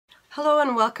Hello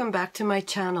and welcome back to my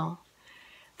channel.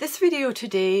 This video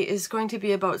today is going to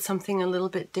be about something a little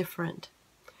bit different.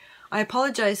 I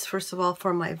apologize first of all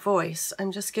for my voice.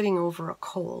 I'm just getting over a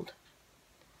cold.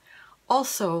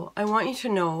 Also, I want you to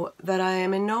know that I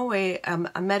am in no way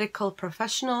a medical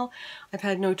professional. I've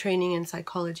had no training in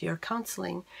psychology or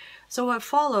counseling. So what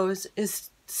follows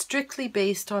is strictly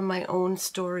based on my own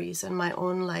stories and my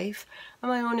own life and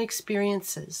my own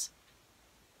experiences.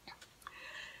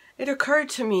 It occurred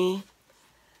to me,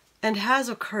 and has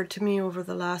occurred to me over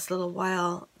the last little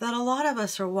while, that a lot of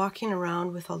us are walking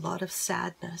around with a lot of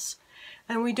sadness,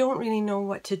 and we don't really know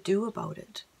what to do about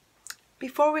it.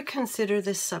 Before we consider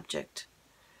this subject,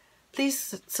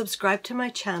 please subscribe to my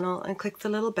channel and click the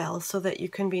little bell so that you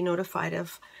can be notified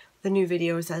of the new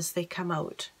videos as they come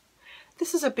out.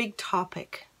 This is a big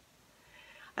topic,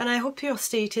 and I hope you'll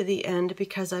stay to the end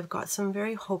because I've got some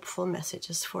very hopeful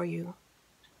messages for you.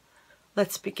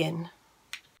 Let's begin.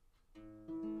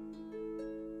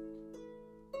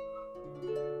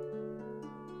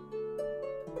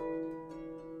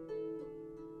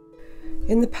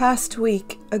 In the past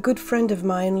week, a good friend of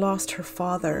mine lost her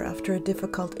father after a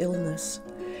difficult illness,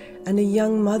 and a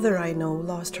young mother I know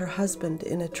lost her husband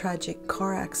in a tragic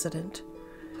car accident.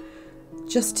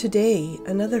 Just today,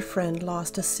 another friend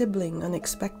lost a sibling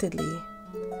unexpectedly.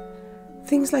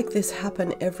 Things like this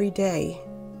happen every day.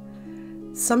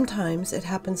 Sometimes it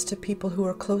happens to people who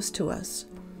are close to us,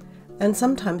 and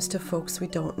sometimes to folks we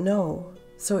don't know,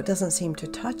 so it doesn't seem to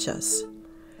touch us.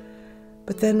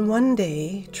 But then one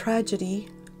day, tragedy,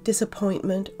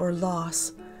 disappointment, or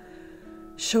loss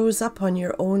shows up on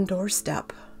your own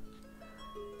doorstep.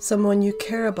 Someone you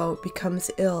care about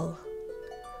becomes ill.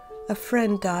 A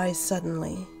friend dies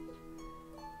suddenly.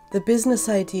 The business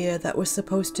idea that was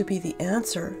supposed to be the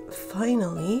answer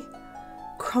finally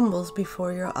crumbles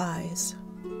before your eyes.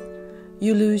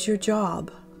 You lose your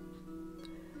job.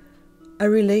 A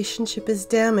relationship is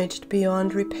damaged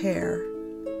beyond repair.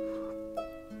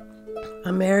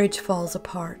 A marriage falls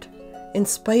apart in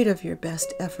spite of your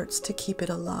best efforts to keep it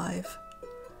alive.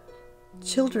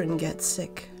 Children get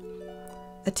sick.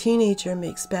 A teenager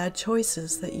makes bad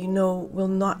choices that you know will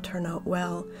not turn out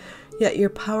well, yet you're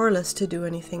powerless to do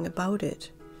anything about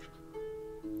it.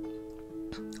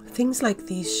 Things like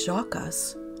these shock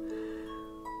us.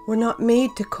 We're not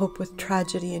made to cope with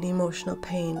tragedy and emotional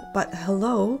pain, but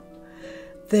hello,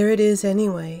 there it is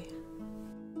anyway.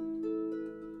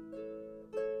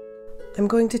 I'm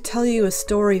going to tell you a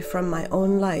story from my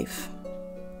own life.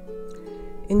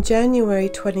 In January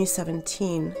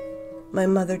 2017, my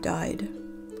mother died.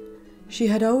 She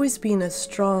had always been a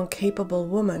strong, capable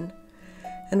woman,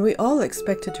 and we all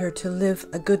expected her to live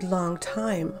a good long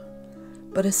time.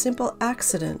 But a simple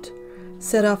accident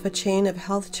set off a chain of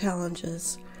health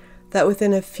challenges that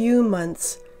within a few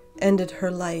months ended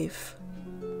her life.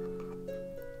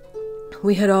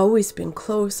 We had always been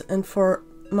close, and for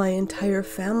my entire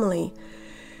family,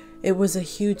 it was a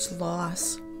huge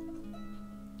loss.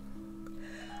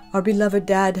 Our beloved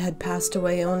dad had passed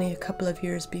away only a couple of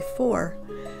years before,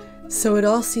 so it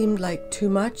all seemed like too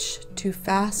much, too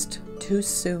fast, too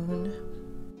soon.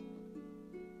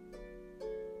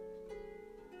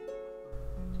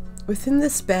 Within the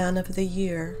span of the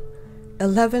year,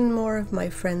 11 more of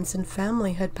my friends and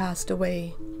family had passed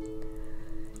away.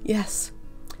 Yes,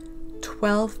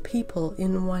 12 people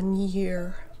in 1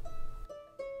 year.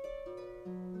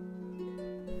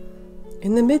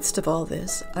 In the midst of all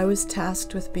this, I was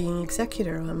tasked with being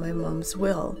executor on my mom's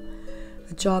will,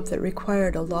 a job that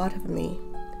required a lot of me.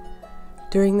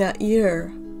 During that year,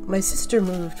 my sister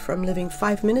moved from living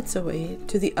 5 minutes away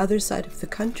to the other side of the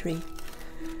country,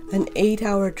 an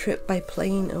 8-hour trip by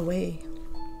plane away.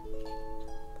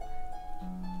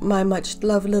 My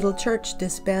much-loved little church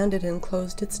disbanded and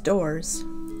closed its doors.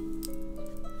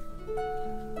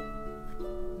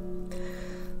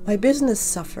 My business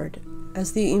suffered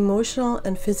as the emotional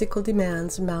and physical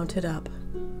demands mounted up.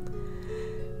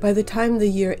 By the time the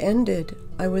year ended,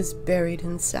 I was buried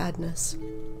in sadness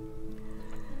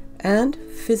and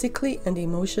physically and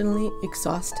emotionally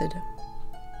exhausted.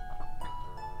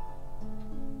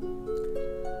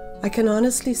 I can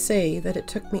honestly say that it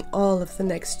took me all of the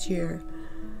next year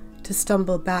to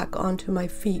stumble back onto my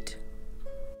feet.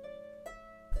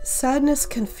 Sadness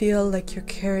can feel like you're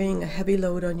carrying a heavy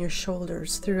load on your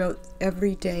shoulders throughout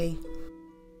every day,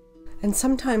 and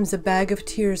sometimes a bag of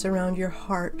tears around your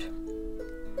heart.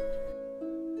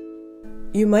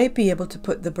 You might be able to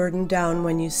put the burden down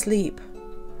when you sleep,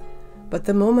 but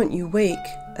the moment you wake,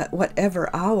 at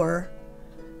whatever hour,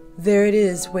 there it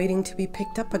is waiting to be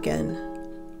picked up again.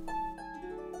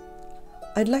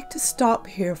 I'd like to stop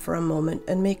here for a moment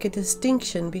and make a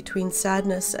distinction between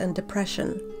sadness and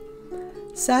depression.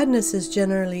 Sadness is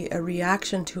generally a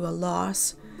reaction to a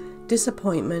loss,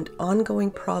 disappointment,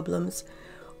 ongoing problems,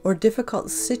 or difficult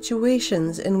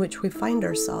situations in which we find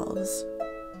ourselves.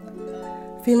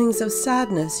 Feelings of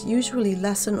sadness usually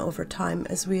lessen over time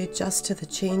as we adjust to the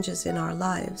changes in our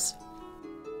lives.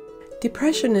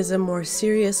 Depression is a more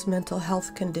serious mental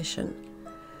health condition.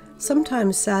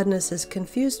 Sometimes sadness is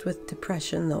confused with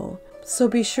depression, though, so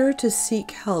be sure to seek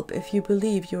help if you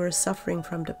believe you are suffering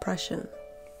from depression.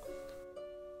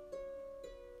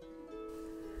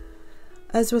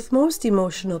 As with most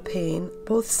emotional pain,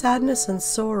 both sadness and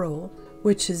sorrow,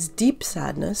 which is deep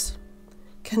sadness,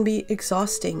 can be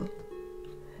exhausting.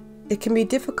 It can be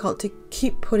difficult to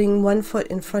keep putting one foot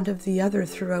in front of the other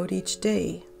throughout each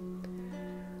day.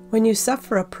 When you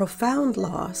suffer a profound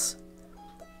loss,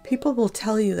 people will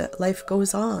tell you that life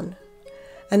goes on,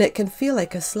 and it can feel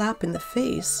like a slap in the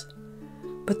face.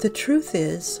 But the truth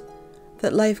is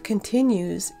that life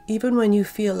continues even when you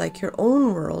feel like your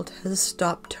own world has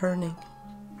stopped turning.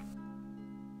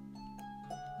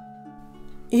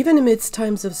 Even amidst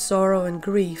times of sorrow and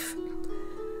grief,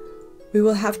 we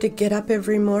will have to get up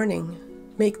every morning,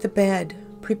 make the bed,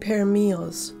 prepare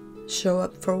meals, show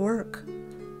up for work,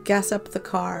 gas up the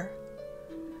car,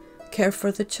 care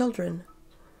for the children,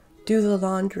 do the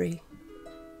laundry.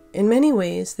 In many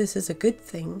ways, this is a good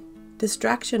thing.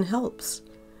 Distraction helps.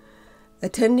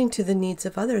 Attending to the needs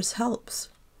of others helps.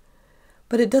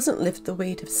 But it doesn't lift the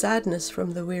weight of sadness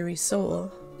from the weary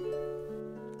soul.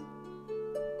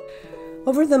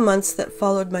 Over the months that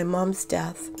followed my mom's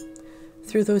death,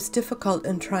 through those difficult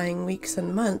and trying weeks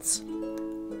and months,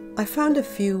 I found a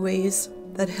few ways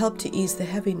that helped to ease the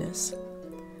heaviness.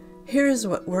 Here is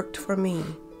what worked for me.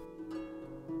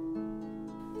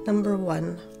 Number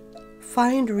 1,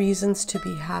 find reasons to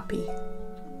be happy.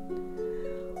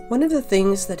 One of the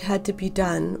things that had to be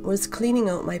done was cleaning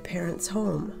out my parents'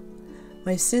 home.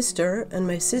 My sister and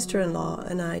my sister-in-law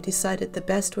and I decided the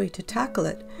best way to tackle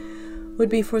it would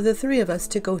be for the three of us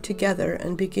to go together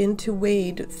and begin to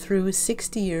wade through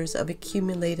 60 years of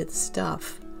accumulated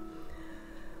stuff.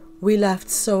 We laughed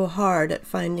so hard at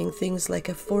finding things like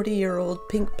a 40-year-old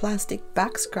pink plastic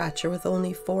back scratcher with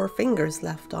only 4 fingers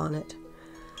left on it,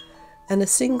 and a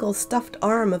single stuffed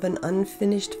arm of an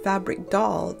unfinished fabric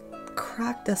doll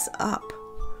cracked us up.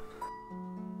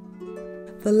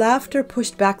 The laughter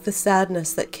pushed back the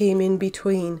sadness that came in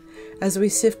between as we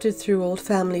sifted through old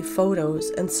family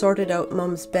photos and sorted out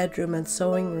Mom's bedroom and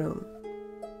sewing room.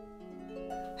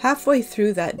 Halfway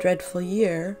through that dreadful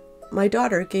year, my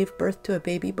daughter gave birth to a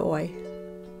baby boy,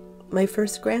 my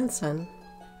first grandson.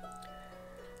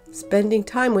 Spending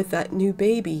time with that new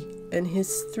baby and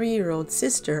his 3-year-old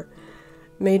sister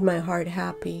made my heart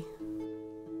happy.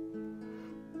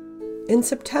 In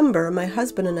September, my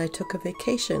husband and I took a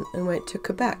vacation and went to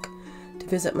Quebec to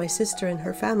visit my sister and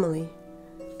her family.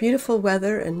 Beautiful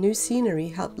weather and new scenery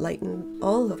helped lighten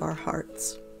all of our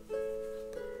hearts.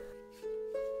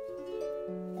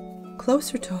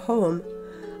 Closer to home,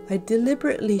 I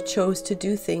deliberately chose to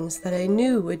do things that I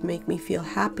knew would make me feel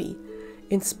happy,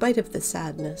 in spite of the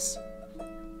sadness.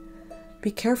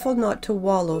 Be careful not to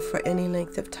wallow for any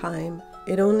length of time.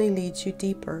 It only leads you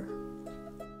deeper.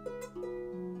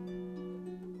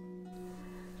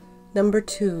 Number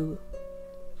 2,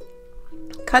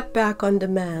 cut back on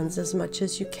demands as much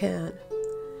as you can.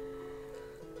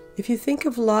 If you think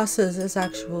of losses as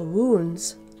actual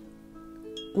wounds,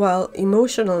 while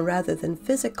emotional rather than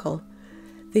physical,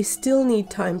 they still need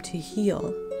time to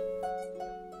heal.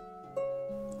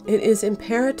 It is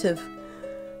imperative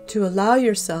to allow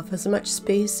yourself as much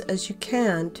space as you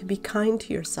can to be kind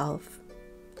to yourself.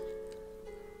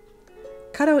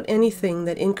 Cut out anything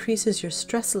that increases your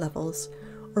stress levels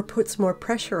or puts more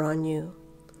pressure on you.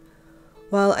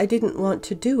 While I didn't want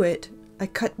to do it, I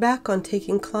cut back on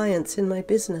taking clients in my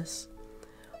business.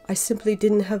 I simply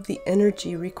didn't have the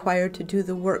energy required to do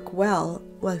the work well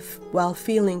while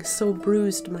feeling so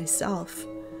bruised myself.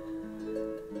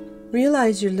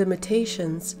 Realize your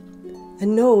limitations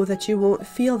and know that you won't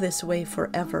feel this way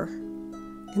forever.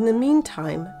 In the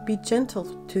meantime, be gentle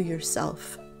to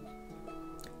yourself.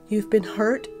 You've been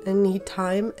hurt and need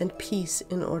time and peace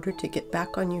in order to get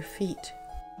back on your feet.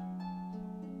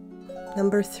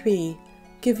 Number 3,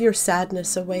 give your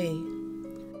sadness away.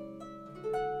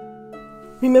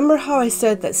 Remember how I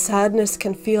said that sadness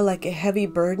can feel like a heavy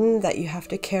burden that you have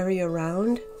to carry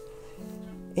around?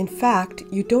 In fact,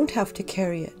 you don't have to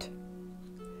carry it.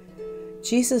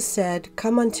 Jesus said,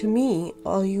 "Come unto me,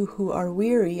 all you who are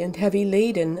weary and heavy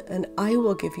laden, and I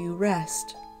will give you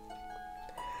rest."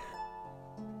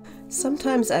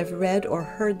 Sometimes I've read or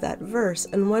heard that verse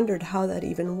and wondered how that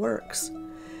even works.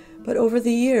 But over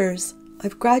the years,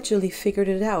 I've gradually figured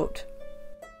it out.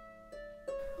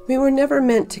 We were never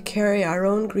meant to carry our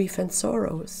own grief and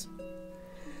sorrows.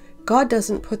 God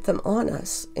doesn't put them on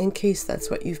us, in case that's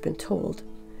what you've been told.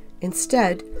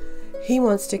 Instead, He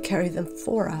wants to carry them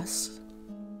for us.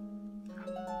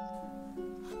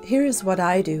 Here is what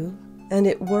I do, and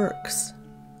it works.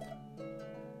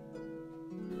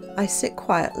 I sit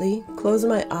quietly, close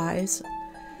my eyes,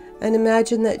 and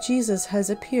imagine that Jesus has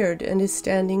appeared and is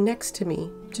standing next to me,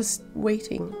 just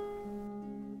waiting.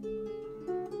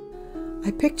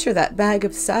 I picture that bag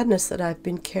of sadness that I've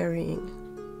been carrying.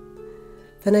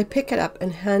 Then I pick it up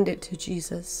and hand it to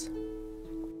Jesus.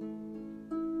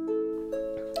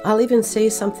 I'll even say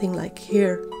something like,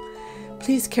 "Here,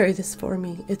 please carry this for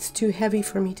me. It's too heavy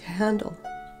for me to handle."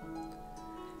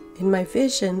 In my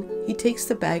vision, He takes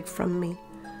the bag from me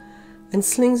and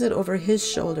slings it over His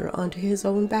shoulder onto His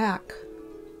own back.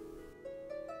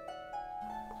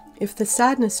 If the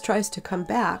sadness tries to come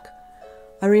back,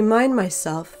 I remind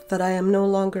myself that I am no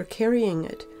longer carrying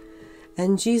it,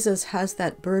 and Jesus has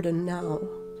that burden now.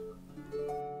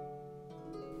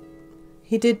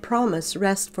 He did promise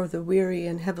rest for the weary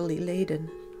and heavily laden.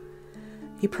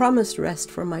 He promised rest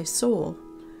for my soul,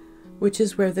 which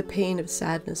is where the pain of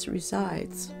sadness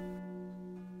resides.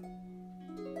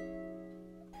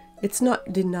 It's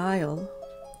not denial,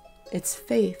 it's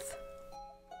faith.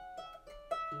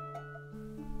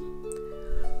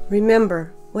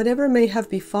 Remember, whatever may have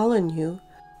befallen you,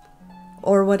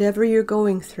 or whatever you're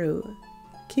going through,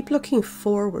 keep looking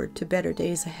forward to better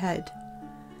days ahead.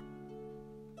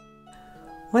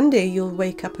 One day you'll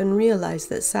wake up and realize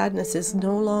that sadness is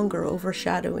no longer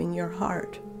overshadowing your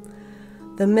heart.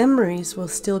 The memories will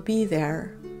still be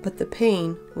there, but the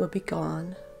pain will be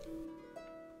gone.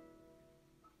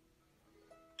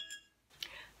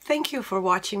 Thank you for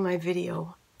watching my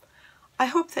video. I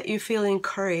hope that you feel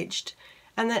encouraged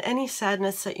and that any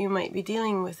sadness that you might be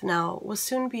dealing with now will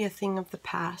soon be a thing of the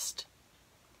past.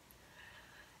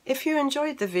 If you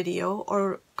enjoyed the video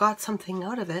or got something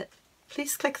out of it,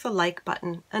 please click the like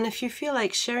button, and if you feel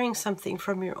like sharing something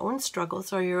from your own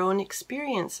struggles or your own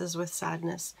experiences with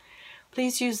sadness,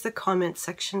 please use the comment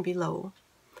section below.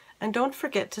 And don't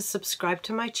forget to subscribe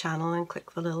to my channel and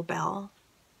click the little bell.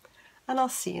 And I'll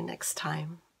see you next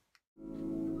time.